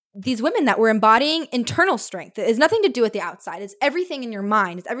these women that were embodying internal strength. It has nothing to do with the outside. It's everything in your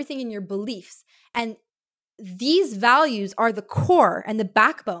mind. It's everything in your beliefs. And these values are the core and the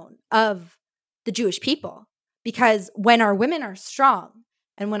backbone of the Jewish people. Because when our women are strong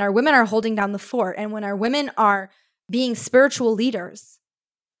and when our women are holding down the fort and when our women are being spiritual leaders,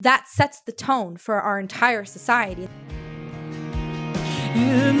 that sets the tone for our entire society.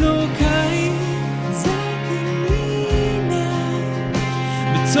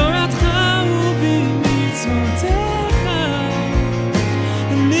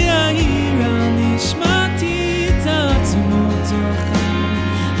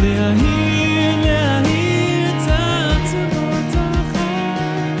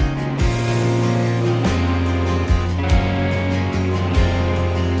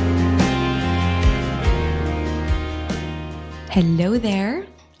 Hello there,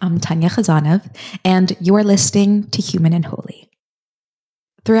 I'm Tanya Khazanov, and you are listening to Human and Holy.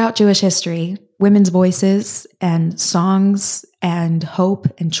 Throughout Jewish history, women's voices and songs and hope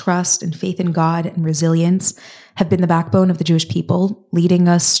and trust and faith in God and resilience have been the backbone of the Jewish people, leading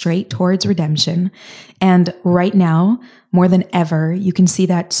us straight towards redemption. And right now, more than ever, you can see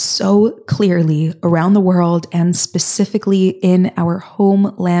that so clearly around the world and specifically in our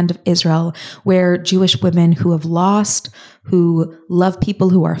homeland of Israel, where Jewish women who have lost, who love people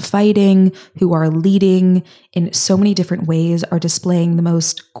who are fighting, who are leading in so many different ways, are displaying the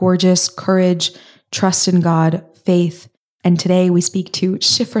most gorgeous courage, trust in God, faith. And today we speak to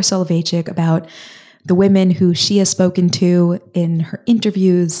Shifra Soloveichik about the women who she has spoken to in her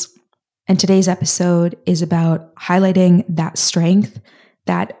interviews. And today's episode is about highlighting that strength,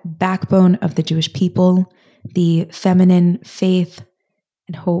 that backbone of the Jewish people, the feminine faith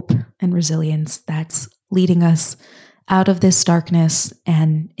and hope and resilience that's leading us out of this darkness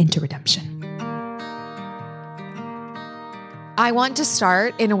and into redemption. I want to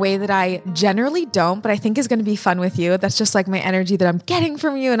start in a way that I generally don't, but I think is going to be fun with you. That's just like my energy that I'm getting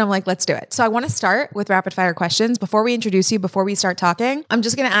from you. And I'm like, let's do it. So I want to start with rapid fire questions. Before we introduce you, before we start talking, I'm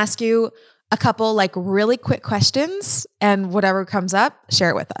just going to ask you a couple like really quick questions, and whatever comes up,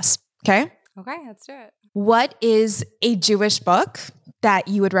 share it with us. Okay? Okay, let's do it. What is a Jewish book that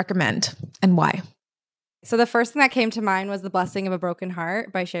you would recommend and why? So the first thing that came to mind was The Blessing of a Broken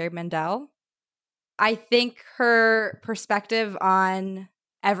Heart by Sherry Mandel. I think her perspective on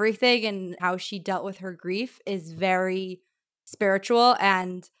everything and how she dealt with her grief is very spiritual,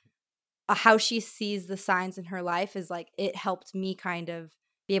 and how she sees the signs in her life is like, it helped me kind of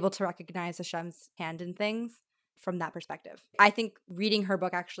be able to recognize Hashem's hand in things from that perspective. I think reading her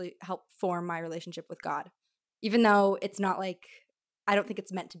book actually helped form my relationship with God, even though it's not like, I don't think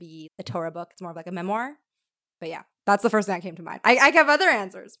it's meant to be a Torah book. It's more of like a memoir. But yeah, that's the first thing that came to mind. I have other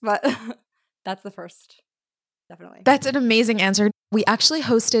answers, but that's the first, definitely. That's an amazing answer. We actually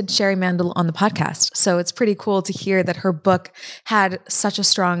hosted Sherry Mandel on the podcast, so it's pretty cool to hear that her book had such a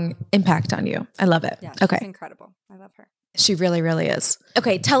strong impact on you. I love it. Yeah, she's okay. incredible. I love her. She really, really is.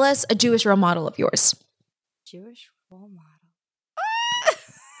 Okay, tell us a Jewish role model of yours. Jewish role model.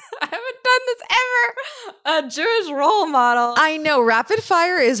 I haven't done this ever. A Jewish role model. I know, rapid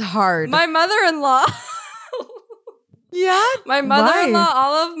fire is hard. My mother-in-law. Yeah? My mother-in-law,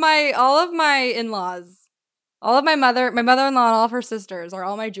 all of my in-laws, all of my mother-in-law and all of her sisters are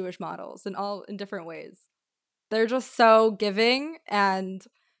all my Jewish models, and all in different ways. They're just so giving, and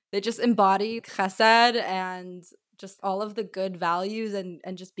they just embody chesed and just all of the good values and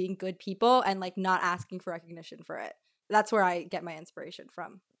just being good people and like not asking for recognition for it. That's where I get my inspiration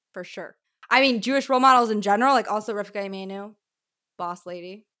from, for sure. I mean, Jewish role models in general, like also Rivka Imenu, boss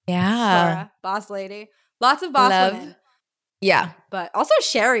lady. Yeah. Shifra, boss lady. Lots of boss women. Yeah. But also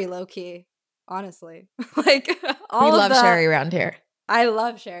Sherry, low-key, honestly. Like, we love Sherry around here. I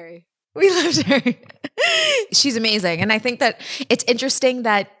love Sherry. We love Sherry. She's amazing. And I think that it's interesting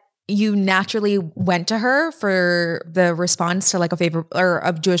that you naturally went to her for the response to like a favorite or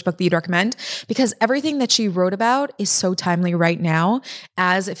a Jewish book that you'd recommend, because everything that she wrote about is so timely right now,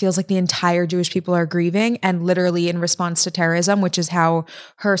 as it feels like the entire Jewish people are grieving and literally in response to terrorism, which is how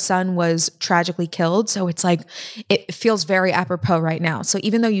her son was tragically killed. So it's like, it feels very apropos right now. So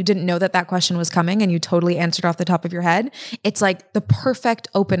even though you didn't know that that question was coming and you totally answered off the top of your head, it's like the perfect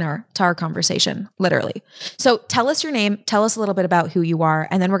opener to our conversation, literally. So tell us your name, tell us a little bit about who you are,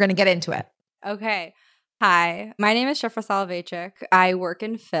 and then we're going to get into it. Okay. Hi, my name is Shifra Soloveichik. I work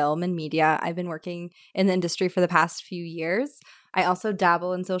in film and media. I've been working in the industry for the past few years. I also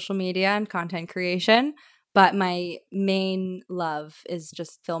dabble in social media and content creation, but my main love is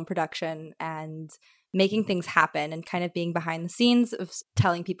just film production and making things happen and kind of being behind the scenes of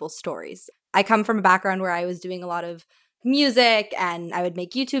telling people's stories. I come from a background where I was doing a lot of music, and I would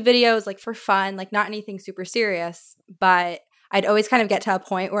make YouTube videos like for fun, like not anything super serious. But I'd always kind of get to a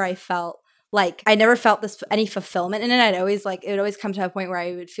point where I felt like I never felt any fulfillment in it. It would always come to a point where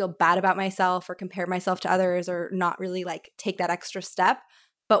I would feel bad about myself or compare myself to others or not really like take that extra step.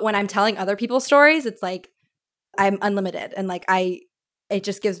 But when I'm telling other people's stories, it's like I'm unlimited, and like it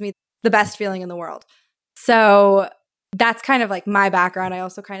just gives me the best feeling in the world. So that's kind of like my background. I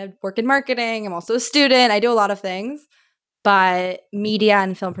also kind of work in marketing. I'm also a student. I do a lot of things, but media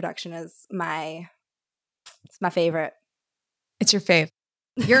and film production is my favorite. It's your fave.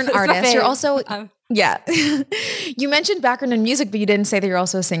 You're an artist. You're also, yeah. You mentioned background in music, but you didn't say that you're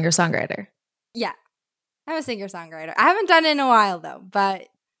also a singer-songwriter. Yeah. I'm a singer-songwriter. I haven't done it in a while though, but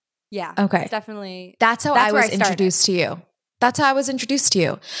yeah. Okay. It's definitely. That's how I was introduced to you. That's how I was introduced to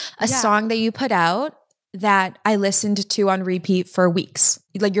you. A song that you put out that I listened to on repeat for weeks.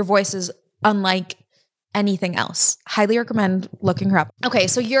 Like your voice is unlike anything else. Highly recommend looking her up. Okay,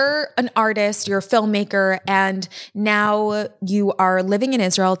 so you're an artist, you're a filmmaker, and now you are living in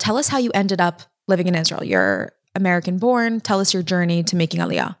Israel. Tell us how you ended up living in Israel. You're American born. Tell us your journey to making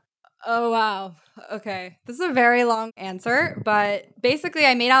Aliyah. Oh, wow. Okay. This is a very long answer, but basically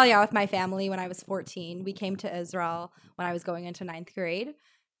I made Aliyah with my family when I was 14. We came to Israel when I was going into 9th grade,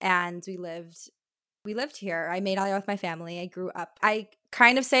 and we lived here. I made Aliyah with my family. I grew up. I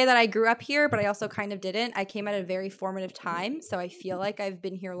kind of say that I grew up here, but I also kind of didn't. I came at a very formative time, so I feel like I've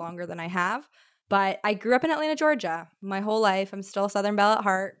been here longer than I have. But I grew up in Atlanta, Georgia my whole life. I'm still a Southern Belle at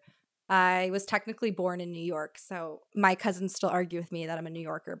heart. I was technically born in New York, so my cousins still argue with me that I'm a New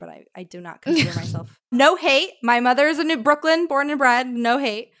Yorker, but I do not consider myself. No hate. My mother is in Brooklyn, born and bred. No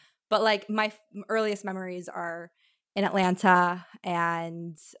hate. But like my earliest memories are in Atlanta,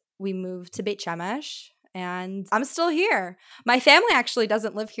 and we moved to Beit Shemesh, and I'm still here. My family actually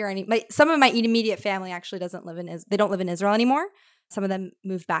doesn't live here some of my immediate family actually doesn't live they don't live in Israel anymore. Some of them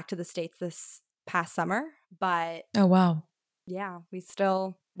moved back to the States this past summer, but oh wow. Yeah,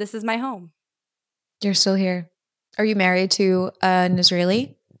 this is my home. You're still here. Are you married to an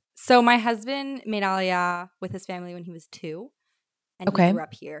Israeli? So my husband made Aliyah with his family when he was 2, and he grew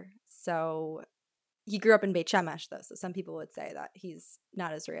up here. So he grew up in Beit Shemesh, though. So some people would say that he's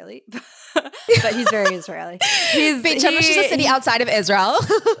not Israeli, but he's very Israeli. Beit Shemesh is a city outside of Israel.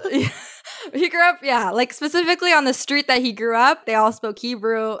 He grew up, like specifically on the street that he grew up, they all spoke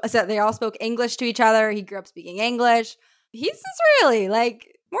Hebrew. So they all spoke English to each other. He grew up speaking English. He's Israeli, like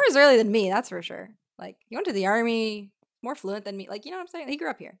more Israeli than me, that's for sure. Like he went to the army, more fluent than me. Like, you know what I'm saying? He grew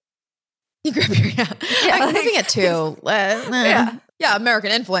up here. You grew up here, yeah. I'm living it too. Yeah,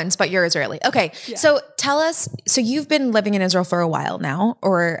 American influence, but you're Israeli. Okay, so tell us, so you've been living in Israel for a while now,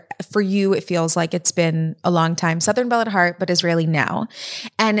 or for you, it feels like it's been a long time. Southern Belle at heart, but Israeli now.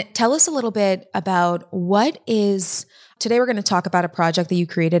 And tell us a little bit about today we're going to talk about a project that you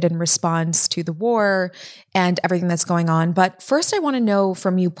created in response to the war and everything that's going on. But first, I want to know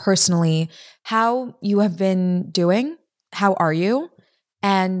from you personally how you have been doing. How are you?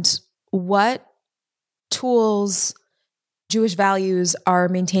 And what tools, Jewish values are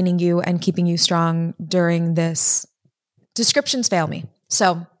maintaining you and keeping you strong during this? Descriptions fail me.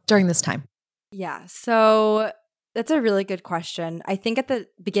 So during this time. Yeah. So that's a really good question. I think at the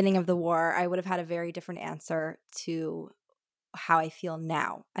beginning of the war, I would have had a very different answer to how I feel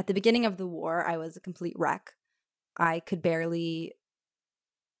now. At the beginning of the war, I was a complete wreck. I could barely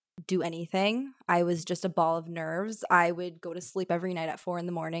do anything. I was just a ball of nerves. I would go to sleep every night at 4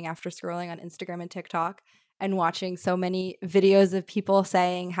 a.m. after scrolling on Instagram and TikTok and watching so many videos of people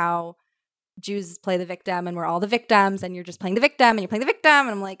saying how Jews play the victim and we're all the victims and you're just playing the victim and you're playing the victim.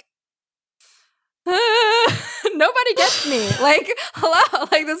 And I'm like, nobody gets me. Like, hello.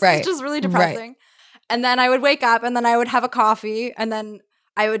 Like, this is just really depressing. Right. And then I would wake up and then I would have a coffee and then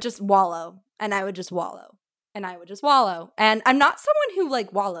I would just wallow and I would just wallow. And I would just wallow. And I'm not someone who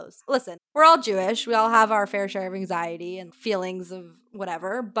like wallows. Listen, we're all Jewish. We all have our fair share of anxiety and feelings of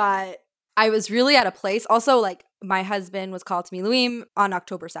whatever. But I was really at a place. Also, like my husband was called to Miluim on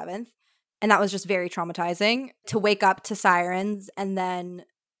October 7th. And that was just very traumatizing to wake up to sirens. And then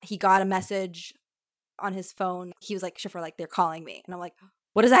he got a message on his phone. He was like, Shifra, like they're calling me. And I'm like,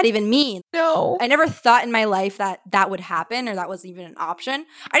 what does that even mean? No. I never thought in my life that would happen or that was even an option.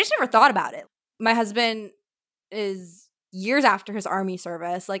 I just never thought about it. My husband is years after his army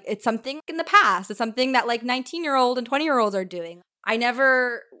service. Like it's something in the past. It's something that like 19-year-old and 20-year-olds are doing. I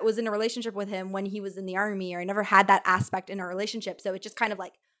never was in a relationship with him when he was in the army, or I never had that aspect in our relationship. So it just kind of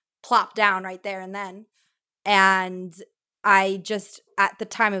like plopped down right there and then. And I just, at the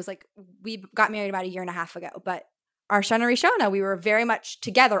time, it was like, we got married about 1.5 years ago, but our Shana Rishona, we were very much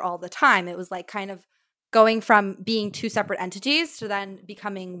together all the time. It was like kind of going from being two separate entities to then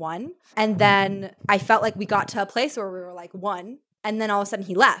becoming one. And then I felt like we got to a place where we were like one. And then all of a sudden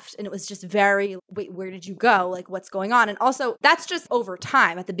he left. And it was just very, wait, where did you go? Like, what's going on? And also, that's just over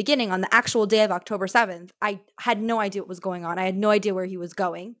time. At the beginning, on the actual day of October 7th, I had no idea what was going on. I had no idea where he was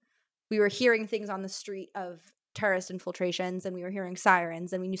going. We were hearing things on the street of terrorist infiltrations, and we were hearing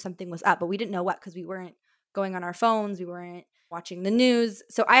sirens, and we knew something was up, but we didn't know what because we weren't going on our phones. We weren't watching the news.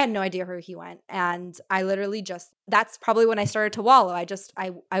 So I had no idea where he went. And I literally that's probably when I started to wallow.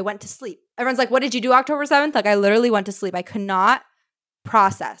 I went to sleep. Everyone's like, what did you do October 7th? Like, I literally went to sleep. I could not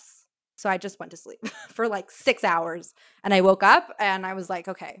process. So I just went to sleep for like 6 hours, and I woke up and I was like,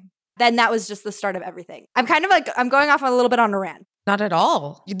 okay. Then that was just the start of everything. I'm kind of like, I'm going off a little bit on a rant. Not at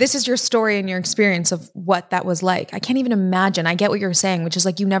all. This is your story and your experience of what that was like. I can't even imagine. I get what you're saying, which is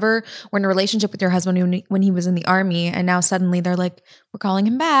like you never were in a relationship with your husband when he was in the army, and now suddenly they're like, we're calling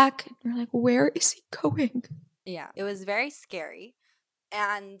him back. You're like, where is he going? Yeah, it was very scary.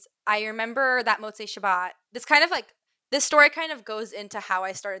 And I remember that Motzei Shabbat, this story kind of goes into how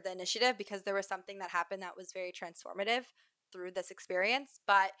I started the initiative, because there was something that happened that was very transformative through this experience.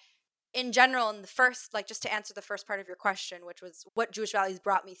 But in general, in the first, like, just to answer the first part of your question, which was what Jewish values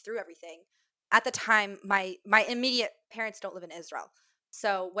brought me through everything. At the time, my immediate parents don't live in Israel.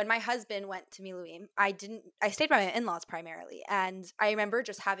 So when my husband went to Miluim, I stayed by my in-laws primarily. And I remember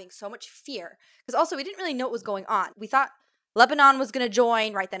just having so much fear, because also we didn't really know what was going on. We thought Lebanon was going to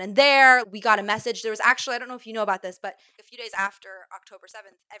join right then and there. We got a message. There was actually, I don't know if you know about this, but a few days after October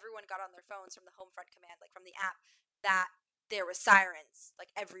 7th, everyone got on their phones from the home front command, like from the app, that there was sirens like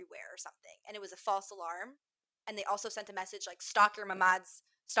everywhere or something. And it was a false alarm. And they also sent a message like, stock your mamads,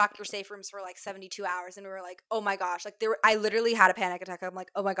 stock your safe rooms for like 72 hours. And we were like, oh my gosh, like I literally had a panic attack. I'm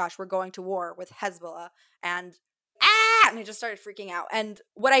like, oh my gosh, we're going to war with Hezbollah. And I just started freaking out. And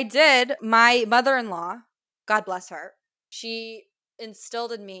what I did, my mother-in-law, God bless her, she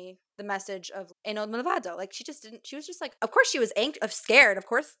instilled in me the message of Enod Malvado. Like, she was just like, of course she was scared. Of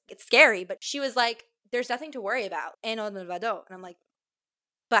course it's scary. But she was like, there's nothing to worry about. Enod Malvado. And I'm like,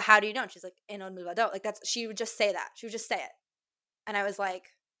 but how do you know? And she's like, Enod Malvado. Like, she would just say that. She would just say it. And I was like,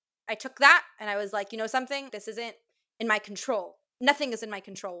 I took that and I was like, you know something? This isn't in my control. Nothing is in my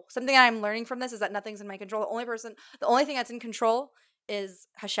control. Something that I'm learning from this is that nothing's in my control. The only thing that's in control is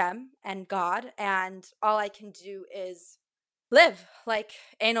Hashem and God. And all I can do is live like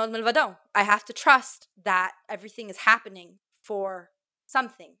Enod Milvado. I have to trust that everything is happening for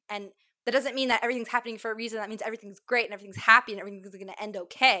something. And that doesn't mean that everything's happening for a reason. That means everything's great and everything's happy and everything's going to end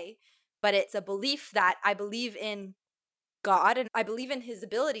okay. But it's a belief that I believe in God and I believe in his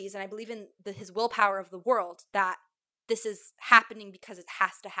abilities and I believe in his willpower of the world, that this is happening because it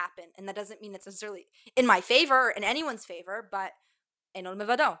has to happen. And that doesn't mean it's necessarily in my favor or in anyone's favor, but Enol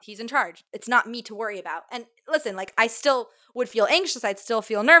Mevado, he's in charge. It's not me to worry about. And listen, like, I still would feel anxious. I'd still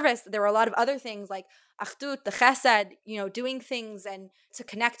feel nervous. There were a lot of other things like Achdut, the Chesed, doing things and to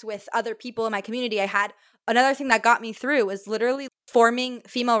connect with other people in my community. I had another thing that got me through was literally forming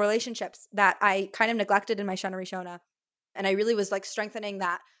female relationships that I kind of neglected in my Shana Rishona. And I really was like strengthening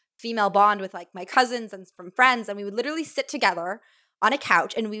that female bond with like my cousins and from friends. And we would literally sit together on a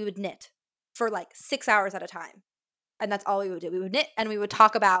couch and we would knit for like 6 hours at a time. And that's all we would do. We would knit and we would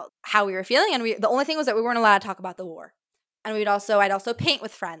talk about how we were feeling. And the only thing was that we weren't allowed to talk about the war. And I'd also paint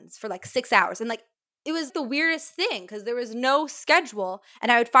with friends for like 6 hours. And like, it was the weirdest thing because there was no schedule.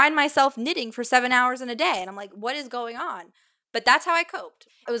 And I would find myself knitting for 7 hours in a day. And I'm like, what is going on? But that's how I coped.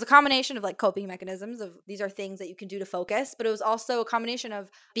 It was a combination of like coping mechanisms of these are things that you can do to focus. But it was also a combination of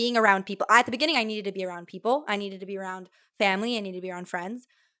being around people. At the beginning, I needed to be around people. I needed to be around family. I needed to be around friends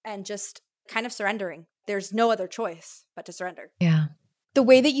and just kind of surrendering. There's no other choice but to surrender. Yeah. The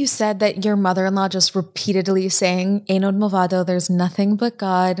way that you said that your mother-in-law just repeatedly saying, Enod Movado, there's nothing but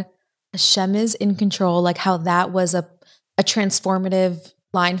God. Hashem is in control. Like how that was a transformative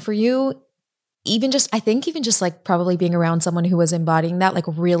line for you. Even just like probably being around someone who was embodying that, like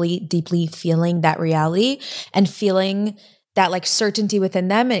really deeply feeling that reality and feeling that like certainty within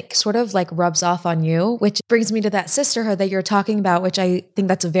them, it sort of like rubs off on you, which brings me to that sisterhood that you're talking about, which I think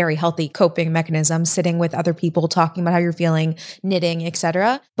that's a very healthy coping mechanism, sitting with other people, talking about how you're feeling, knitting,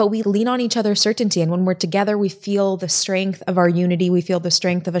 etc. But we lean on each other's certainty. And when we're together, we feel the strength of our unity. We feel the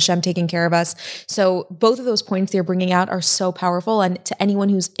strength of Hashem taking care of us. So both of those points you're bringing out are so powerful. And to anyone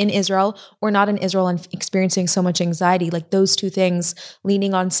who's in Israel or not in Israel and experiencing so much anxiety, like those two things,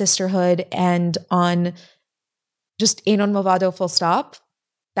 leaning on sisterhood and on just Enon Movado full stop,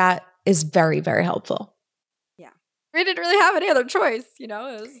 that is very, very helpful. Yeah. We didn't really have any other choice, It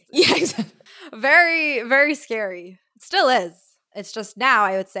was yeah, exactly. very, very scary. It still is. It's just now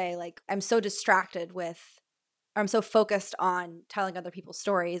I would say like I'm so distracted I'm so focused on telling other people's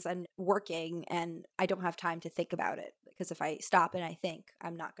stories and working, and I don't have time to think about it, because if I stop and I think,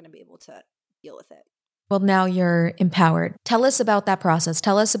 I'm not going to be able to deal with it. Well, now you're empowered. Tell us about that process.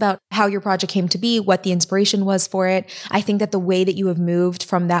 Tell us about how your project came to be, what the inspiration was for it. I think that the way that you have moved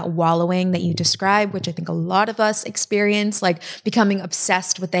from that wallowing that you described, which I think a lot of us experience, like becoming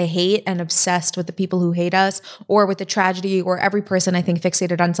obsessed with the hate and obsessed with the people who hate us, or with the tragedy, or every person I think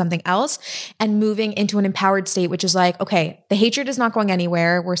fixated on something else, and moving into an empowered state, which is like, okay, the hatred is not going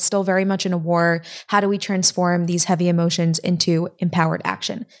anywhere. We're still very much in a war. How do we transform these heavy emotions into empowered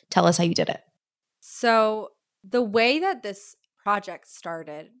action? Tell us how you did it. So the way that this project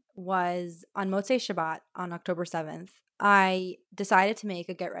started was on Motzei Shabbat on October 7th. I decided to make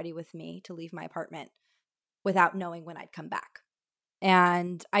a get ready with me to leave my apartment without knowing when I'd come back.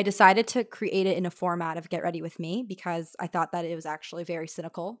 And I decided to create it in a format of get ready with me because I thought that it was actually very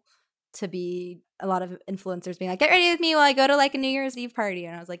cynical to be a lot of influencers being like, get ready with me while I go to like a New Year's Eve party.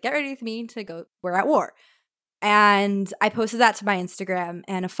 And I was like, get ready with me to go, we're at war. And I posted that to my Instagram,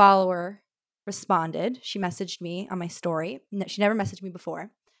 and a follower responded. She messaged me on my story. She never messaged me before.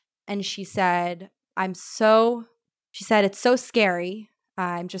 And she said, it's so scary.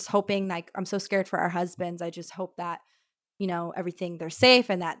 I'm just hoping, like, I'm so scared for our husbands. I just hope that, everything, they're safe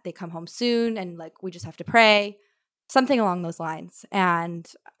and that they come home soon. And like, we just have to pray, something along those lines. And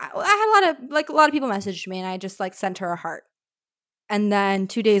I had a lot of people messaged me, and I just like sent her a heart. And then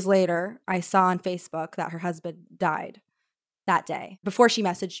 2 days later, I saw on Facebook that her husband died that day, before she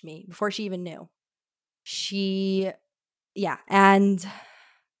messaged me, before she even knew. And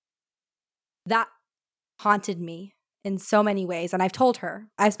that haunted me in so many ways. And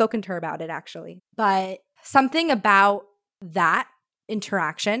I've spoken to her about it actually. But something about that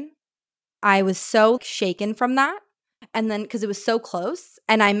interaction, I was so shaken from that. And then, because it was so close,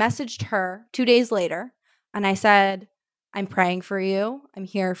 and I messaged her 2 days later, and I said, I'm praying for you. I'm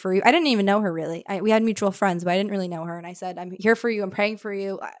here for you. I didn't even know her really. We had mutual friends, but I didn't really know her. And I said, I'm here for you. I'm praying for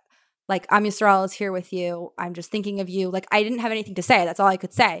you. Like, Am Yisrael is here with you. I'm just thinking of you. Like, I didn't have anything to say. That's all I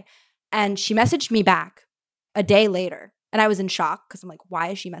could say. And she messaged me back a day later. And I was in shock because I'm like, why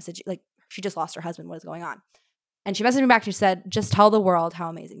is she messaging? Like, she just lost her husband. What is going on? And she messaged me back. She said, just tell the world how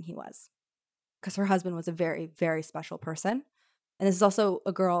amazing he was. Because her husband was a very, very special person. And this is also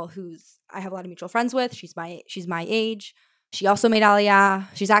a girl I have a lot of mutual friends with. She's my age. She also made Aliyah.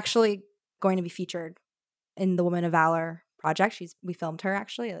 She's actually going to be featured in the Women of Valor project. We filmed her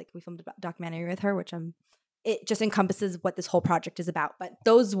actually. Like, we filmed a documentary with her, which it just encompasses what this whole project is about. But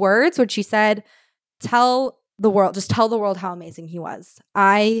those words, when she said, just tell the world how amazing he was.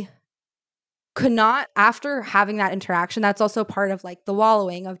 I could not, after having that interaction, that's also part of like the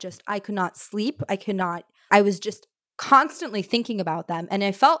wallowing of just, I could not sleep. I was just constantly thinking about them. And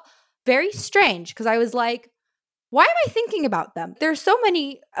it felt very strange because I was like, why am I thinking about them? There's so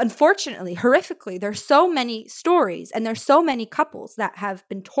many, unfortunately, horrifically, there's so many stories, and there's so many couples that have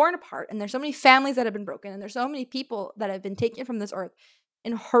been torn apart, and there's so many families that have been broken, and there's so many people that have been taken from this earth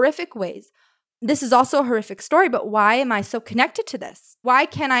in horrific ways. This is also a horrific story, but why am I so connected to this? Why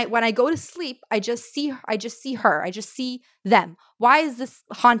can't I, when I go to sleep, I just see her, I just see them. Why is this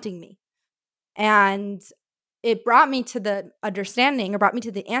haunting me? And it brought me to the understanding, or brought me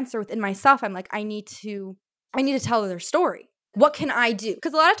to the answer within myself. I'm like, I need to tell their story. What can I do?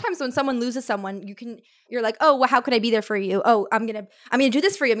 Because a lot of times when someone loses someone, you're like, oh, well, how could I be there for you? Oh, I'm gonna do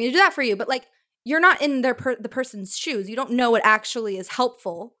this for you. I'm gonna do that for you. But like, you're not in the person's shoes. You don't know what actually is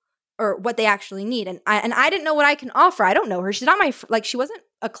helpful or what they actually need. And I didn't know what I can offer. I don't know her. She's not she wasn't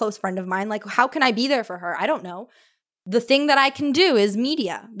a close friend of mine. Like, how can I be there for her? I don't know. The thing that I can do is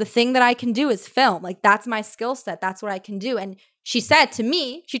media. The thing that I can do is film. Like, that's my skill set. That's what I can do. And she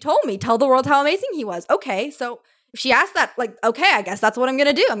told me, tell the world how amazing he was. Okay, so if she asked that, like, okay, I guess that's what I'm going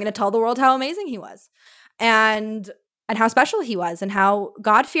to do. I'm going to tell the world how amazing he was. And how special he was, and how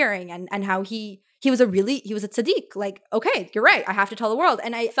God-fearing, and how he was a tzaddik. Like, okay, you're right. I have to tell the world.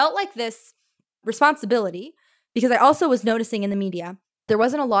 And I felt like this responsibility because I also was noticing in the media, there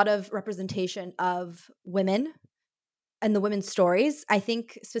wasn't a lot of representation of women and the women's stories. I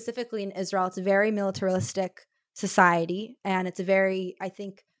think specifically in Israel, it's a very militaristic society, and it's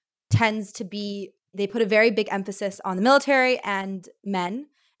they put a very big emphasis on the military and men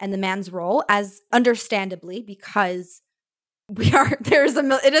and the man's role, as understandably, because it is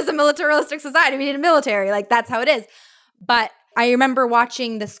a militaristic society. We need a military. Like, that's how it is. But I remember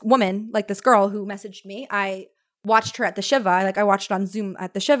watching this woman, like this girl who messaged me. I watched her at the Shiva. Like, I watched on Zoom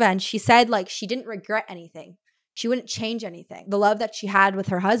at the Shiva, and she said like she didn't regret anything. she wouldn't change anything. The love that she had with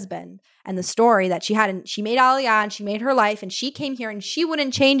her husband and the story that she had, and she made Aliyah and she made her life and she came here and she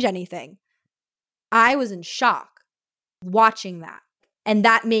wouldn't change anything. I was in shock watching that. And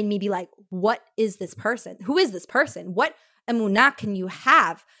that made me be like, what is this person? Who is this person? What emunah can you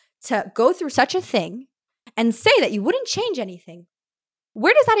have to go through such a thing and say that you wouldn't change anything?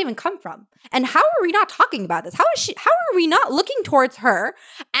 Where does that even come from? And how are we not talking about this? How are we not looking towards her?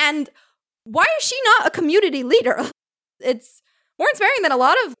 And why is she not a community leader? It's more inspiring than a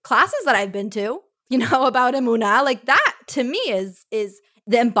lot of classes that I've been to, about emunah. Like that to me is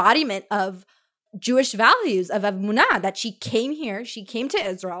the embodiment of Jewish values of emunah, that she came here, she came to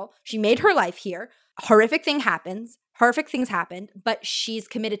Israel, she made her life here. Horrific things happened, but she's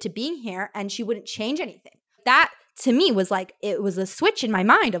committed to being here and she wouldn't change anything. That to me was like, it was a switch in my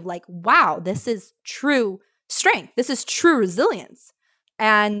mind of like, wow, this is true strength. This is true resilience.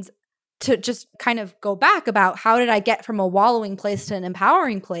 And to just kind of go back about how did I get from a wallowing place to an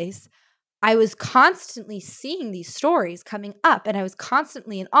empowering place, I was constantly seeing these stories coming up and I was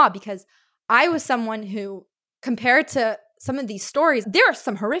constantly in awe because I was someone who, compared to some of these stories, there are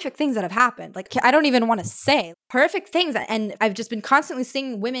some horrific things that have happened. Like, I don't even want to say horrific things. And I've just been constantly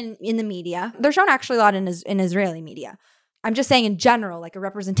seeing women in the media. They're shown actually a lot in Israeli media. I'm just saying in general, like a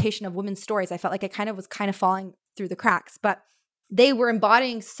representation of women's stories. I felt like I was falling through the cracks. But they were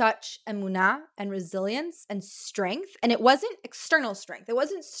embodying such emunah and resilience and strength. And it wasn't external strength. It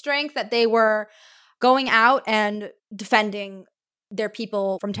wasn't strength that they were going out and defending their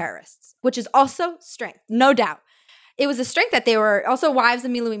people from terrorists, which is also strength, no doubt. It was a strength that they were also wives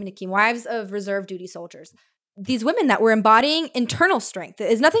of Miluimnikim, wives of reserve duty soldiers. These women that were embodying internal strength. It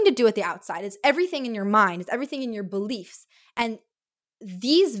has nothing to do with the outside. It's everything in your mind. It's everything in your beliefs. And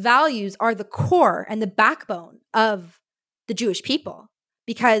these values are the core and the backbone of the Jewish people.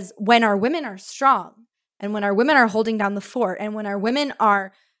 Because when our women are strong and when our women are holding down the fort and when our women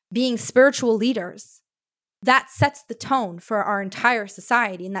are being spiritual leaders, that sets the tone for our entire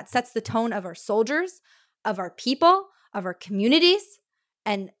society, and that sets the tone of our soldiers, of our people, of our communities.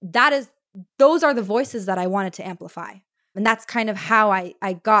 And those are the voices that I wanted to amplify. And that's kind of how I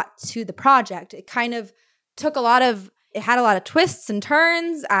got to the project. It kind of it had a lot of twists and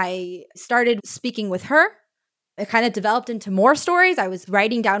turns. I started speaking with her. It kind of developed into more stories. I was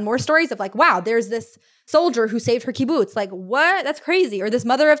writing down more stories of like, wow, there's this soldier who saved her kibbutz. Like, what? That's crazy. Or this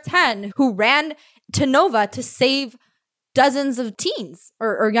mother of 10 who ran to Nova to save dozens of teens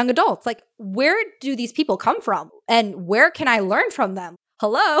or young adults. Like, where do these people come from? And where can I learn from them?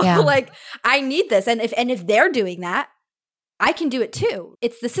 Hello? Yeah. Like, I need this. And if they're doing that, I can do it too.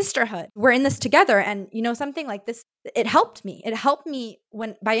 It's the sisterhood. We're in this together. And something like this, it helped me. It helped me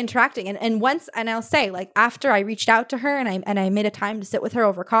by interacting. And I'll say, like, after I reached out to her and I made a time to sit with her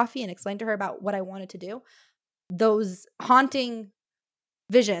over coffee and explain to her about what I wanted to do, those haunting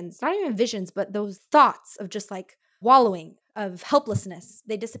visions, not even visions, but those thoughts of just like wallowing, of helplessness,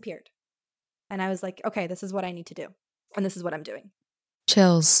 they disappeared. And I was like, okay, this is what I need to do. And this is what I'm doing.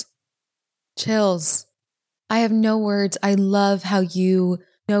 Chills. I have no words. I love how you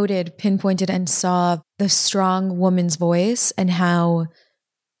noted, pinpointed, and saw the strong woman's voice and how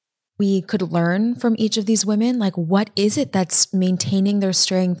we could learn from each of these women. Like, what is it that's maintaining their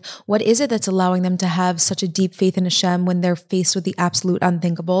strength? What is it that's allowing them to have such a deep faith in Hashem when they're faced with the absolute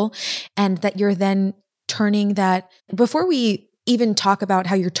unthinkable? And that you're then turning that, before we even talk about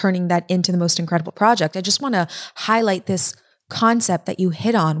how you're turning that into the most incredible project, I just want to highlight this concept that you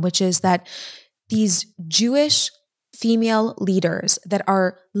hit on, which is that these Jewish female leaders that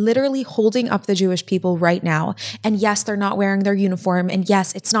are literally holding up the Jewish people right now. And yes, they're not wearing their uniform. And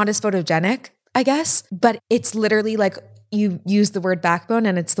yes, it's not as photogenic, I guess, but it's literally like, you use the word backbone,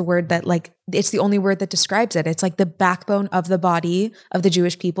 and it's the word that like, it's the only word that describes it. It's like the backbone of the body of the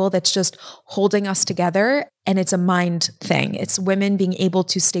Jewish people that's just holding us together. And it's a mind thing. It's women being able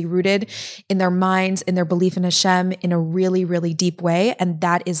to stay rooted in their minds, in their belief in Hashem in a really, really deep way. And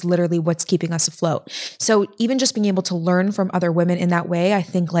that is literally what's keeping us afloat. So even just being able to learn from other women in that way, I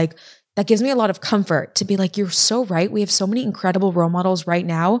think like that gives me a lot of comfort to be like, you're so right. We have so many incredible role models right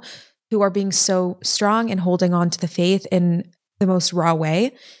now who are being so strong and holding on to the faith in the most raw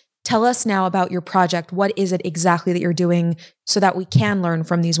way. Tell us now about your project. What is it exactly that you're doing so that we can learn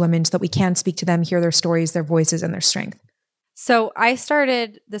from these women, so that we can speak to them, hear their stories, their voices, and their strength? So I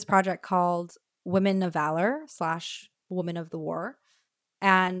started this project called Women of Valor / Women of the War.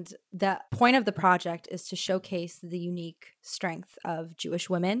 And the point of the project is to showcase the unique strength of Jewish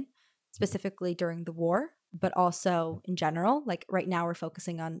women, specifically during the war, but also in general. Like right now we're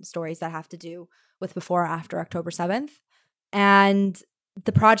focusing on stories that have to do with before or after October 7th. And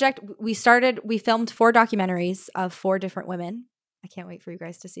the project, we filmed 4 documentaries of 4 different women. I can't wait for you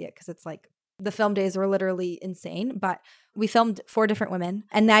guys to see it because it's like the film days were literally insane, but we filmed 4 different women.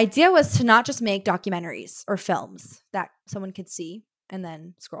 And the idea was to not just make documentaries or films that someone could see and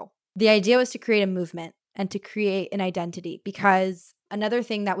then scroll. The idea was to create a movement and to create an identity, because another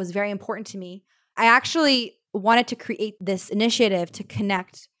thing that was very important to me, I actually wanted to create this initiative to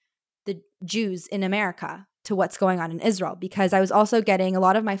connect the Jews in America to what's going on in Israel, because I was also getting a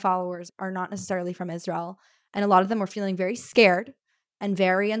lot of my followers are not necessarily from Israel, and a lot of them were feeling very scared and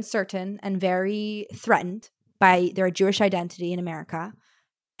very uncertain and very threatened by their Jewish identity in America.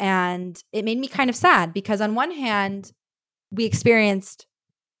 And it made me kind of sad because on one hand, we experienced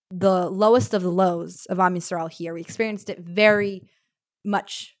the lowest of the lows of Am Yisrael here. We experienced it very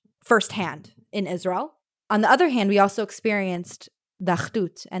much firsthand in Israel. On the other hand, we also experienced the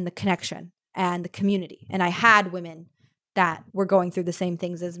achdut and the connection and the community. And I had women that were going through the same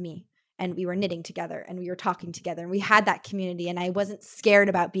things as me. And we were knitting together and we were talking together and we had that community. And I wasn't scared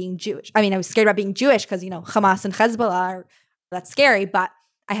about being Jewish. I mean, I was scared about being Jewish because, Hamas and Hezbollah, that's scary. But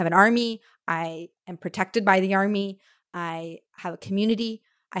I have an army. I am protected by the army. I have a community.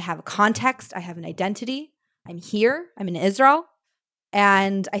 I have a context. I have an identity. I'm here. I'm in Israel.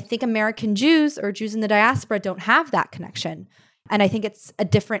 And I think American Jews or Jews in the diaspora don't have that connection. And I think it's a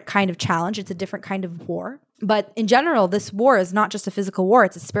different kind of challenge. It's a different kind of war. But in general, this war is not just a physical war.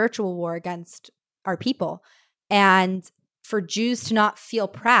 It's a spiritual war against our people. And for Jews to not feel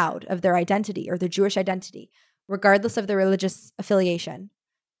proud of their identity or their Jewish identity, regardless of their religious affiliation,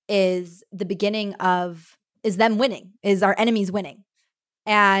 is the beginning of, is them winning, is our enemies winning.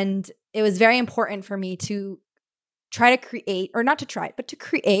 And it was very important for me to try to create, or not to try, but to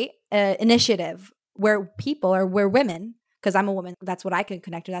create an initiative where people, or where women, because I'm a woman, that's what I can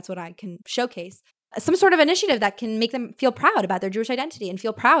connect to, that's what I can showcase, some sort of initiative that can make them feel proud about their Jewish identity and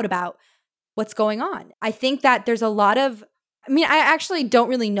feel proud about what's going on. I think that there's a lot of, I actually don't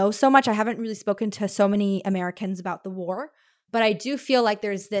really know so much. I haven't really spoken to so many Americans about the war, but I do feel like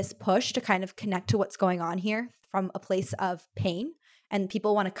there's this push to kind of connect to what's going on here from a place of pain. And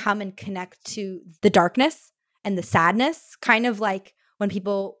people want to come and connect to the darkness and the sadness, kind of like when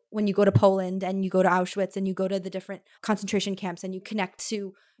you go to Poland and you go to Auschwitz and you go to the different concentration camps and you connect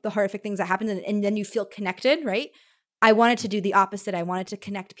to the horrific things that happened and then you feel connected, right? I wanted to do the opposite. I wanted to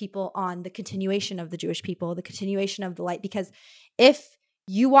connect people on the continuation of the Jewish people, the continuation of the light. Because if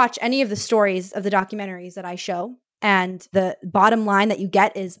you watch any of the stories of the documentaries that I show and the bottom line that you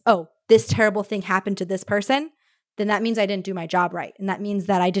get is, oh, this terrible thing happened to this person, then that means I didn't do my job right. And that means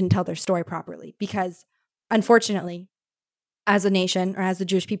that I didn't tell their story properly. Because unfortunately, as a nation or as the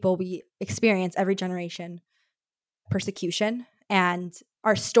Jewish people, we experience every generation persecution. And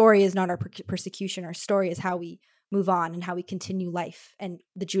our story is not our persecution. Our story is how we move on and how we continue life and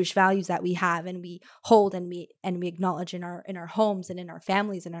the Jewish values that we have and we hold and we acknowledge in our homes and in our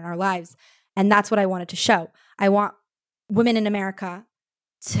families and in our lives. And that's what I wanted to show. I want women in America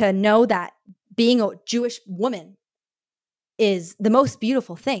to know that being a Jewish woman is the most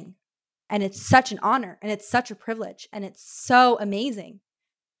beautiful thing. And it's such an honor and it's such a privilege and it's so amazing.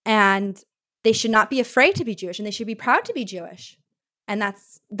 And they should not be afraid to be Jewish and they should be proud to be Jewish. And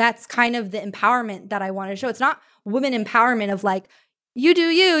that's kind of the empowerment that I want to show. It's not women empowerment of like, you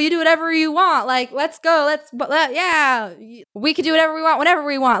do whatever you want. Like, let's go, we could do whatever we want, whenever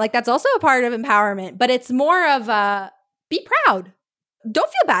we want. Like, that's also a part of empowerment, but it's more of be proud. Don't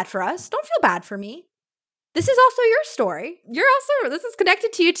feel bad for us. Don't feel bad for me. This is also your story. This is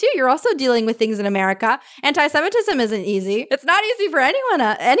connected to you too. You're also dealing with things in America. Anti-Semitism isn't easy. It's not easy for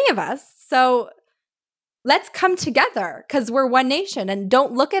any of us. So let's come together because we're one nation and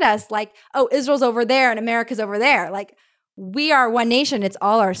don't look at us like, oh, Israel's over there and America's over there. Like, we are one nation. It's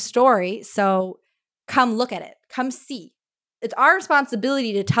all our story. So come look at it. Come see. It's our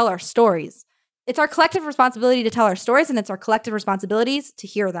responsibility to tell our stories. It's our collective responsibility to tell our stories, and it's our collective responsibilities to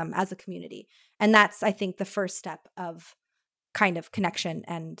hear them as a community. And that's, I think, the first step of kind of connection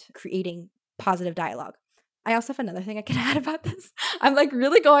and creating positive dialogue. I also have another thing I can add about this. I'm like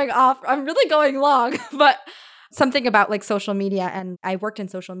really going off. I'm really going long, but something about like social media. And I worked in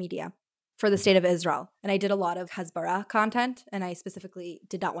social media for the state of Israel. And I did a lot of Hasbara content. And I specifically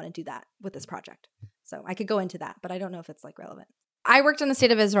did not want to do that with this project. So I could go into that, but I don't know if it's like relevant. I worked in the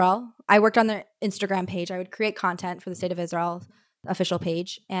state of Israel. I worked on their Instagram page. I would create content for the state of Israel official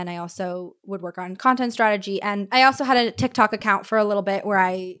page. And I also would work on content strategy. And I also had a TikTok account for a little bit where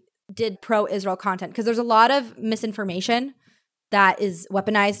I did pro-Israel content because there's a lot of misinformation that is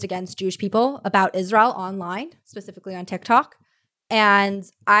weaponized against Jewish people about Israel online, specifically on TikTok. And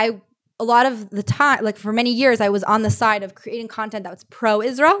I a lot of the time, like for many years, I was on the side of creating content that was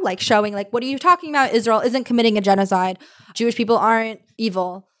pro-Israel, like showing like, what are you talking about? Israel isn't committing a genocide. Jewish people aren't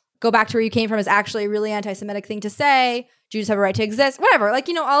evil. Go back to where you came from is actually a really anti-Semitic thing to say. Jews have a right to exist. Whatever. Like,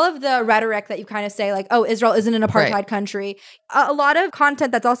 all of the rhetoric that you kind of say like, oh, Israel isn't an apartheid country. A lot of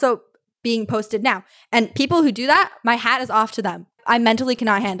content that's also being posted now. And people who do that, my hat is off to them. I mentally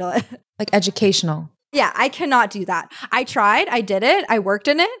cannot handle it. Like educational. Yeah, I cannot do that. I tried. I did it. I worked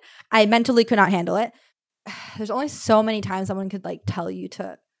in it. I mentally could not handle it. There's only so many times someone could like tell you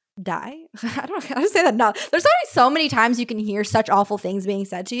to die. I don't say that. No, there's only so many times you can hear such awful things being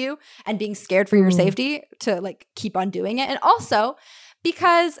said to you and being scared for your safety to like keep on doing it. And also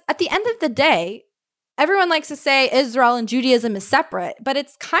because at the end of the day, everyone likes to say Israel and Judaism is separate, but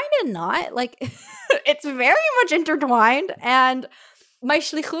it's kind of not. Like it's very much intertwined. And my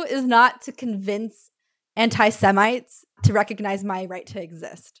shlichut is not to convince anti-Semites to recognize my right to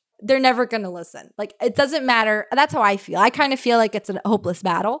exist. They're never going to listen. Like, it doesn't matter. That's how I feel. I kind of feel like it's a hopeless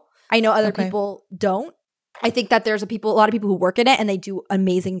battle. I know other people don't. I think that there's a lot of people who work in it and they do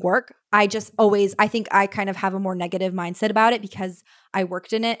amazing work. I think I kind of have a more negative mindset about it because I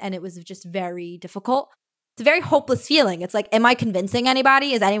worked in it and it was just very difficult. It's a very hopeless feeling. It's like, am I convincing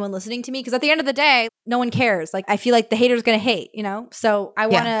anybody? Is anyone listening to me? Because at the end of the day, no one cares. Like, I feel like the hater's going to hate, So I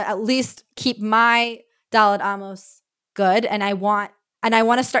want to at least keep my Daled Amos good. And I want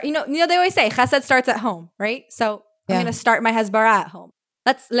to start, they always say chesed starts at home, right? So I'm going to start my Hezbollah at home.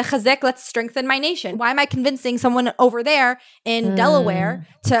 Let's strengthen my nation. Why am I convincing someone over there in Delaware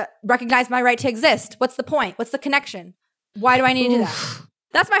to recognize my right to exist? What's the point? What's the connection? Why do I need to do that?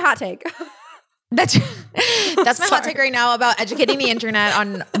 That's my hot take. That's my hot take right now about educating the internet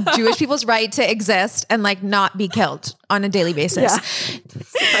on Jewish people's right to exist and like not be killed on a daily basis.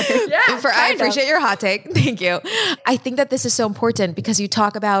 I appreciate your hot take. Thank you. I think that this is so important because you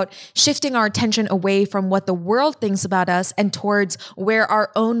talk about shifting our attention away from what the world thinks about us and towards where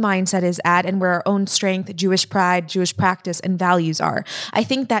our own mindset is at and where our own strength, Jewish pride, Jewish practice, and values are. I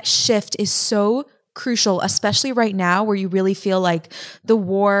think that shift is so crucial, especially right now where you really feel like the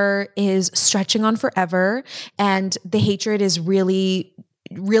war is stretching on forever and the hatred is really,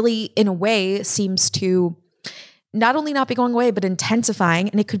 really in a way seems to not only not be going away, but intensifying.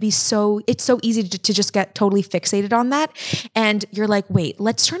 And it's so easy to just get totally fixated on that. And you're like, wait,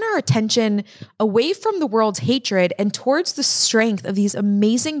 let's turn our attention away from the world's hatred and towards the strength of these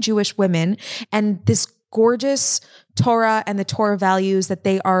amazing Jewish women and this gorgeous Torah and the Torah values that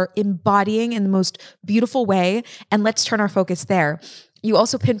they are embodying in the most beautiful way. And let's turn our focus there. You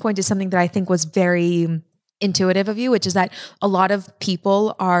also pinpointed something that I think was very intuitive of you, which is that a lot of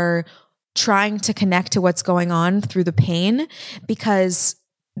people are trying to connect to what's going on through the pain because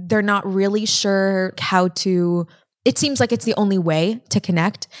they're not really sure how to. It seems like it's the only way to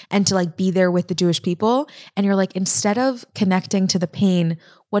connect and to like be there with the Jewish people. And you're like, instead of connecting to the pain,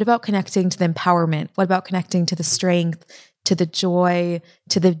 what about connecting to the empowerment? What about connecting to the strength, to the joy,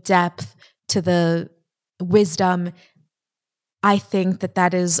 to the depth, to the wisdom? I think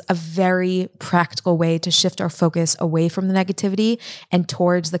that is a very practical way to shift our focus away from the negativity and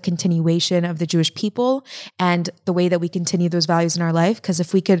towards the continuation of the Jewish people and the way that we continue those values in our life. Because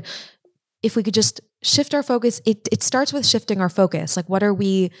if we could just shift our focus, it starts with shifting our focus. Like, what are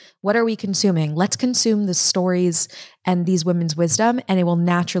we consuming? Let's consume the stories and these women's wisdom, and it will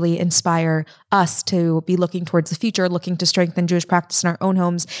naturally inspire us to be looking towards the future, looking to strengthen Jewish practice in our own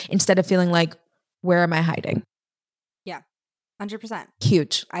homes instead of feeling like, where am I hiding? Yeah, 100%.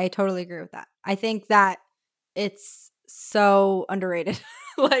 Huge. I totally agree with that. I think that it's so underrated.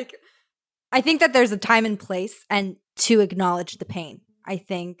 Like, I think that there's a time and place and to acknowledge the pain. I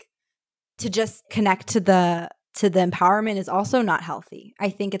think to just connect to the empowerment is also not healthy. I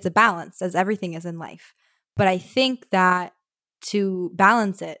think it's a balance, as everything is in life. But I think that to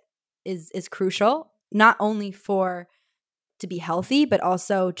balance it is crucial, not only to be healthy, but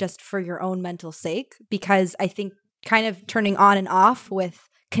also just for your own mental sake. Because I think kind of turning on and off with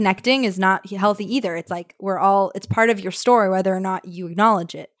connecting is not healthy either. It's like it's part of your story, whether or not you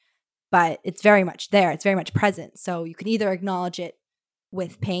acknowledge it. But it's very much there. It's very much present. So you can either acknowledge it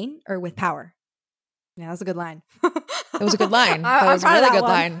with pain or with power. Yeah, that was a good line. It was a good line. That was a really good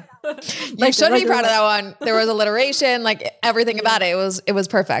line. You should be proud of that one. There was alliteration, like everything about it. It was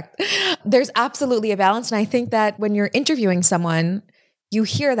perfect. There's absolutely a balance. And I think that when you're interviewing someone, you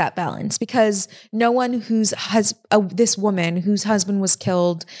hear that balance because no one this woman whose husband was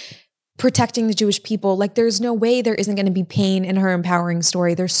killed protecting the Jewish people. Like, there's no way there isn't going to be pain in her empowering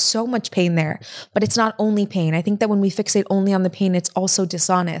story. There's so much pain there, but it's not only pain. I think that when we fixate only on the pain, it's also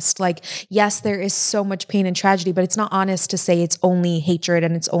dishonest. Like, yes, there is so much pain and tragedy, but it's not honest to say it's only hatred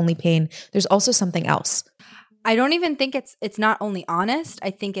and it's only pain. There's also something else. I don't even think it's not only honest.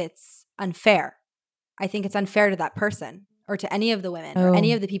 I think it's unfair. I think it's unfair to that person or to any of the women or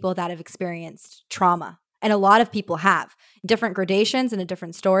any of the people that have experienced trauma. And a lot of people have different gradations and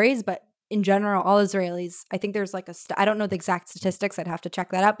different stories, but in general, all Israelis, I think there's like I don't know the exact statistics. I'd have to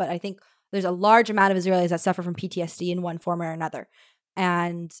check that up, but I think there's a large amount of Israelis that suffer from PTSD in one form or another.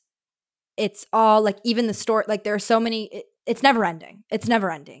 And it's all like, even the story, like there are so many, it's never ending. It's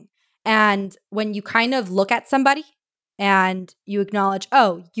never ending. And when you kind of look at somebody and you acknowledge,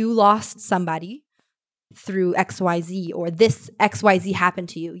 oh, you lost somebody through XYZ, or this XYZ happened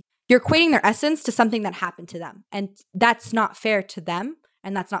to you, you're equating their essence to something that happened to them. And that's not fair to them.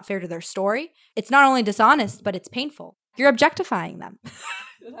 And that's not fair to their story. It's not only dishonest, but it's painful. You're objectifying them.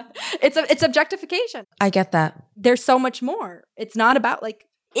 It's objectification. I get that. There's so much more. It's not about like,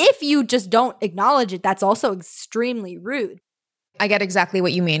 if you just don't acknowledge it, that's also extremely rude. I get exactly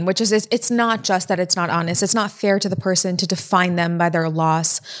what you mean, which is it's not just that it's not honest. It's not fair to the person to define them by their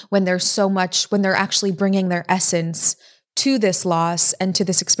loss when there's so much, when they're actually bringing their essence to this loss and to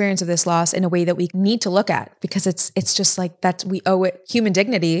this experience of this loss in a way that we need to look at, because it's just like that we owe it. Human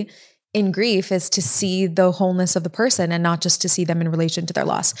dignity in grief is to see the wholeness of the person and not just to see them in relation to their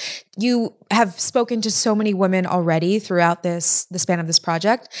loss. You have spoken to so many women already throughout the span of this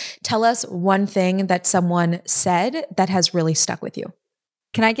project. Tell us one thing that someone said that has really stuck with you.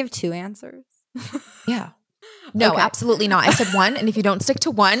 Can I give two answers? Yeah. No, okay. Absolutely not. I said one, and if you don't stick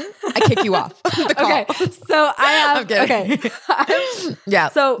to one, I kick you off the call. Okay, so I have. Okay. Yeah.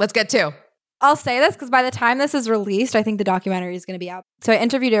 So let's get two. I'll say this because by the time this is released, I think the documentary is going to be out. So I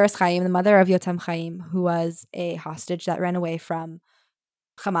interviewed Iris Chaim, the mother of Yotam Chaim, who was a hostage that ran away from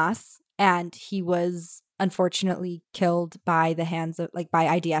Hamas, and he was unfortunately killed by the hands of, like,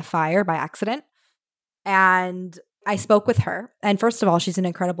 by IDF fire by accident. And I spoke with her, and first of all, she's an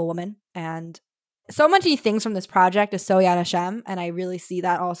incredible woman, and so many things from this project is so Yad Hashem, and I really see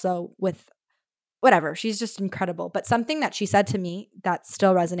that also with whatever. She's just incredible. But something that she said to me that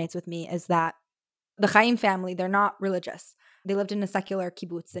still resonates with me is that the Chaim family, they're not religious. They lived in a secular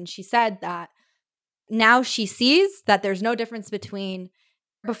kibbutz, and she said that now she sees that there's no difference between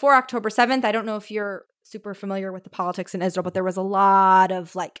before October 7th. I don't know if you're super familiar with the politics in Israel, but there was a lot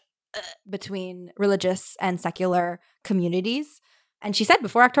of between religious and secular communities. And she said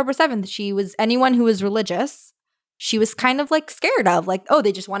before October 7th, anyone who was religious, she was kind of like scared of, like, oh,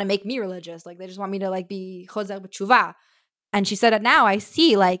 they just want to make me religious. Like, they just want me to like be chozer b'tshuva. And she said that now I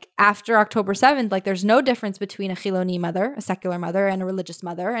see, like, after October 7th, like, there's no difference between a Chiloni mother, a secular mother, and a religious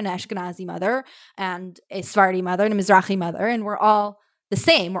mother, and an Ashkenazi mother, and a Sephardi mother, and a Mizrahi mother. And we're all the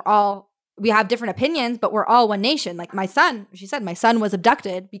same. We have different opinions, but we're all one nation. Like she said, my son was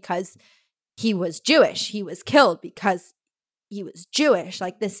abducted because he was Jewish. He was killed because he was Jewish.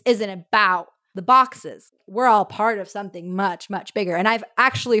 Like, this isn't about the boxes. We're all part of something much, much bigger. And I've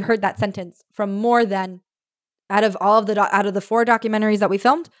actually heard that sentence from more than, out of the 4 documentaries that we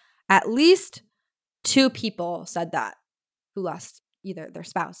filmed, at least 2 people said that, who lost either their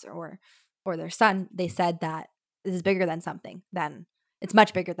spouse or their son. They said that this is bigger than something. It's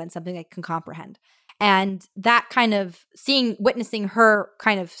much bigger than something they can comprehend. And that kind of witnessing her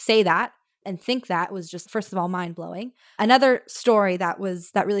kind of say that and think that was just, first of all, mind-blowing. Another story that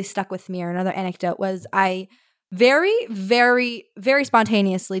really stuck with me, or another anecdote, was I very, very, very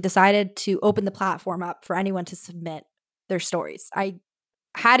spontaneously decided to open the platform up for anyone to submit their stories. I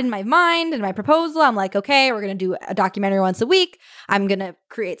had in my mind, in my proposal, I'm like, okay, we're going to do a documentary once a week. I'm going to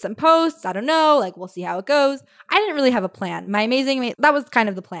create some posts. I don't know, like, we'll see how it goes. I didn't really have a plan. That was kind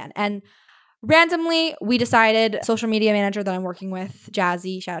of the plan. And randomly, we decided, social media manager that I'm working with,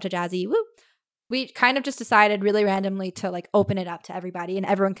 Jazzy, shout out to Jazzy, woo, we kind of just decided really randomly to like open it up to everybody and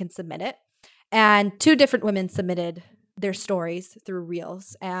everyone can submit it. And 2 different women submitted their stories through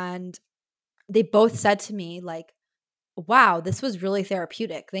Reels. And they both said to me, like, wow, this was really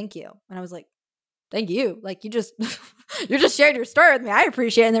therapeutic. Thank you. And I was like, thank you. Like, you just shared your story with me. I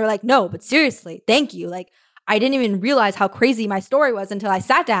appreciate it. And they were like, no, but seriously, thank you. Like, I didn't even realize how crazy my story was until I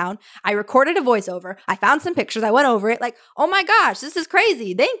sat down. I recorded a voiceover. I found some pictures. I went over it. Like, oh my gosh, this is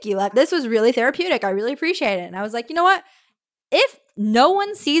crazy. Thank you. Like, this was really therapeutic. I really appreciate it. And I was like, you know what? If no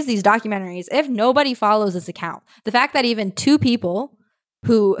one sees these documentaries, if nobody follows this account, the fact that even 2 people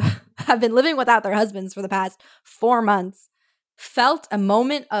who have been living without their husbands for the past 4 months felt a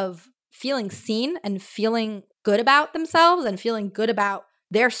moment of feeling seen and feeling good about themselves and feeling good about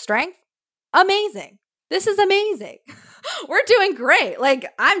their strength, amazing. This is amazing. We're doing great. Like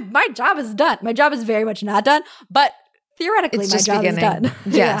my job is done. My job is very much not done, but theoretically my job is done.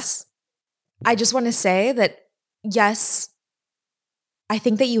 Yes. I just want to say that, yes, I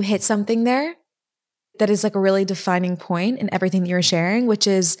think that you hit something there that is like a really defining point in everything that you're sharing, which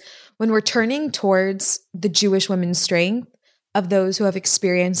is when we're turning towards the Jewish women's strength of those who have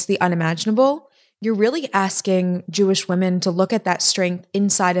experienced the unimaginable, you're really asking Jewish women to look at that strength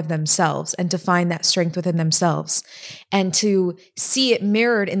inside of themselves and to find that strength within themselves and to see it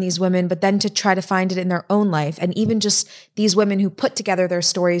mirrored in these women, but then to try to find it in their own life. And even just these women who put together their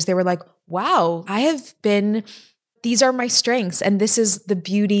stories, they were like, wow, these are my strengths. And this is the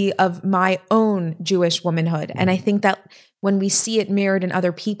beauty of my own Jewish womanhood. And I think that when we see it mirrored in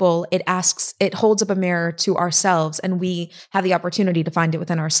other people, it holds up a mirror to ourselves, and we have the opportunity to find it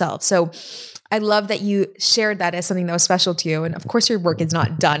within ourselves. So I love that you shared that as something that was special to you. And of course, your work is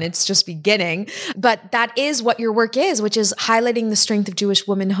not done. It's just beginning. But that is what your work is, which is highlighting the strength of Jewish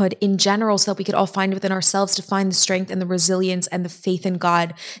womanhood in general so that we could all find within ourselves to find the strength and the resilience and the faith in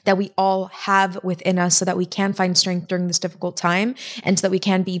God that we all have within us so that we can find strength during this difficult time and so that we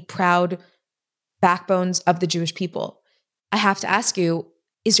can be proud backbones of the Jewish people. I have to ask you,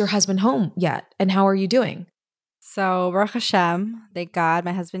 is your husband home yet? And how are you doing? So, Baruch Hashem, thank God,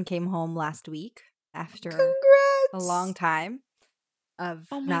 my husband came home last week after a long time of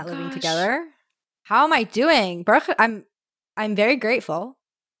not living together. How am I doing? Baruch, I'm very grateful.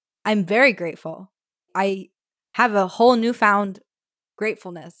 I'm very grateful. I have a whole newfound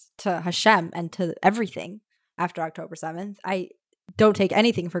gratefulness to Hashem and to everything after October 7th. I don't take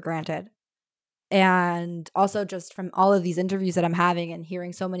anything for granted. And also just from all of these interviews that I'm having and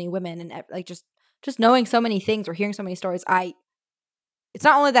hearing so many women and like just knowing so many things or hearing so many stories, it's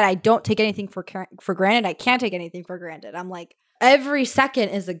not only that I don't take anything for granted, I can't take anything for granted. I'm like, every second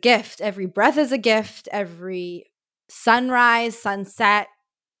is a gift. Every breath is a gift. Every sunrise, sunset,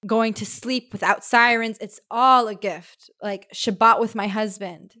 going to sleep without sirens, it's all a gift. Like Shabbat with my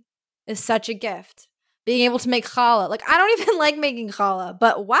husband is such a gift. Being able to make challah. Like, I don't even like making challah,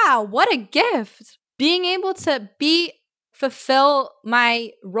 but wow, what a gift. Being able to fulfill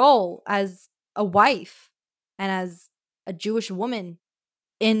my role as a wife and as a Jewish woman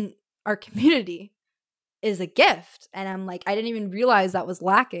in our community is a gift. And I'm like, I didn't even realize that was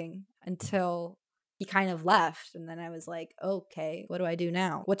lacking until he kind of left. And then I was like, okay, what do I do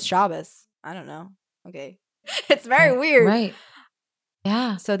now? What's Shabbos? I don't know. Okay. It's very weird. Right.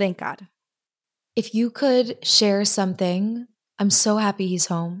 Yeah. So thank God. If you could share something, I'm so happy he's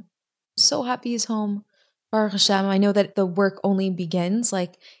home. So happy he's home. Baruch Hashem, I know that the work only begins.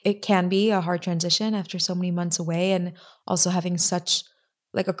 Like, it can be a hard transition after so many months away and also having such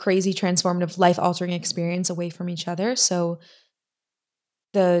like a crazy transformative life-altering experience away from each other. So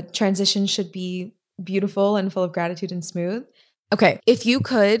the transition should be beautiful and full of gratitude and smooth. Okay, if you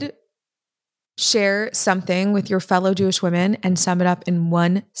could share something with your fellow Jewish women and sum it up in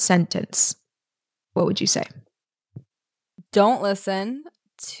one sentence, what would you say? Don't listen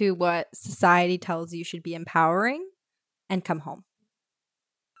to what society tells you should be empowering and come home.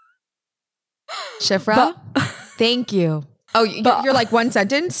 Shifra, thank you. Oh, you're like one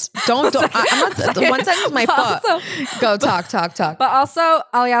sentence? I'm not, the one sentence is my fault. Go talk. But also,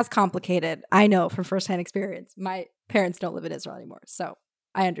 Aliyah's complicated. I know from firsthand experience. My parents don't live in Israel anymore, so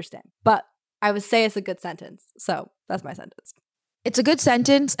I understand. But I would say it's a good sentence. So that's my sentence. It's a good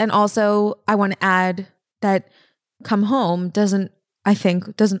sentence. And also, I want to add that come home doesn't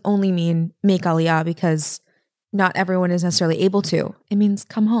only mean make Aliyah, because not everyone is necessarily able to. It means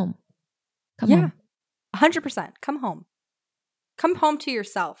come home. Come home. 100%. Come home. Come home to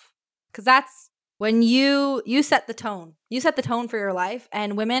yourself. Because that's when you set the tone. You set the tone for your life.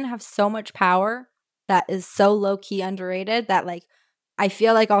 And women have so much power that is so low-key underrated that, like, I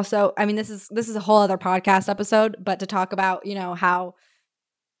feel like also, I mean, this is a whole other podcast episode, but to talk about,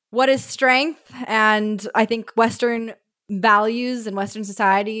 what is strength. And I think Western values and Western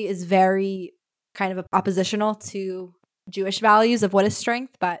society is very kind of oppositional to Jewish values of what is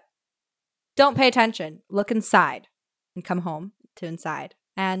strength, but don't pay attention. Look inside and come home to inside,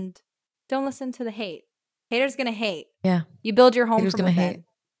 and don't listen to the hate. Haters gonna hate. Yeah. You build your home Haters from gonna within. hate.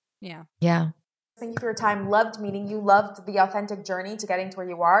 Yeah. Yeah. Thank you for your time. Loved meeting you. Loved the authentic journey to getting to where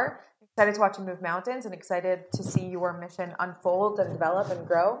you are. Excited to watch you move mountains and excited to see your mission unfold and develop and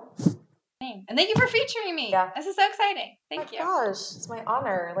grow. And thank you for featuring me. Yeah. This is so exciting. Thank you. Gosh, it's my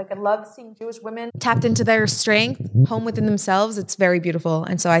honor. Like, I love seeing Jewish women tapped into their strength, home within themselves. It's very beautiful.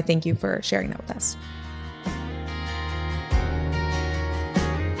 And so I thank you for sharing that with us.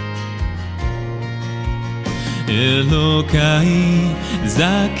 אלוקיי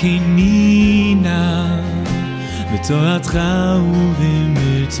זכני נא בתורתך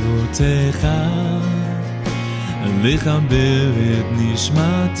ובמצוותיך לחבר את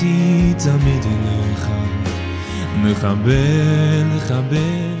נשמתי תמיד אליך לחבר.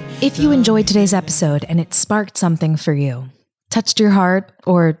 If you enjoyed today's episode and it sparked something for you, touched your heart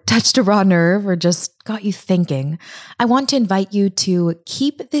or touched a raw nerve or just got you thinking, I want to invite you to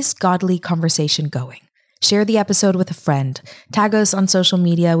keep this godly conversation going. Share the episode with a friend. Tag us on social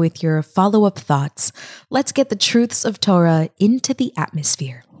media with your follow-up thoughts. Let's get the truths of Torah into the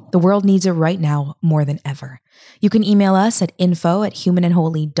atmosphere. The world needs it right now more than ever. You can email us at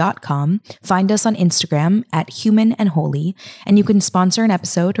info@humanandholy.com, find us on Instagram @humanandholy, and you can sponsor an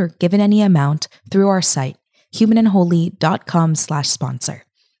episode or give in any amount through our site, humanandholy.com/sponsor.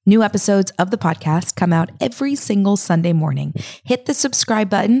 New episodes of the podcast come out every single Sunday morning. Hit the subscribe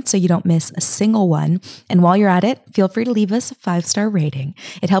button so you don't miss a single one. And while you're at it, feel free to leave us a 5-star rating.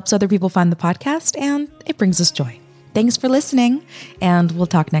 It helps other people find the podcast and it brings us joy. Thanks for listening, and we'll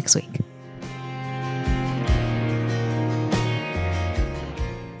talk next week.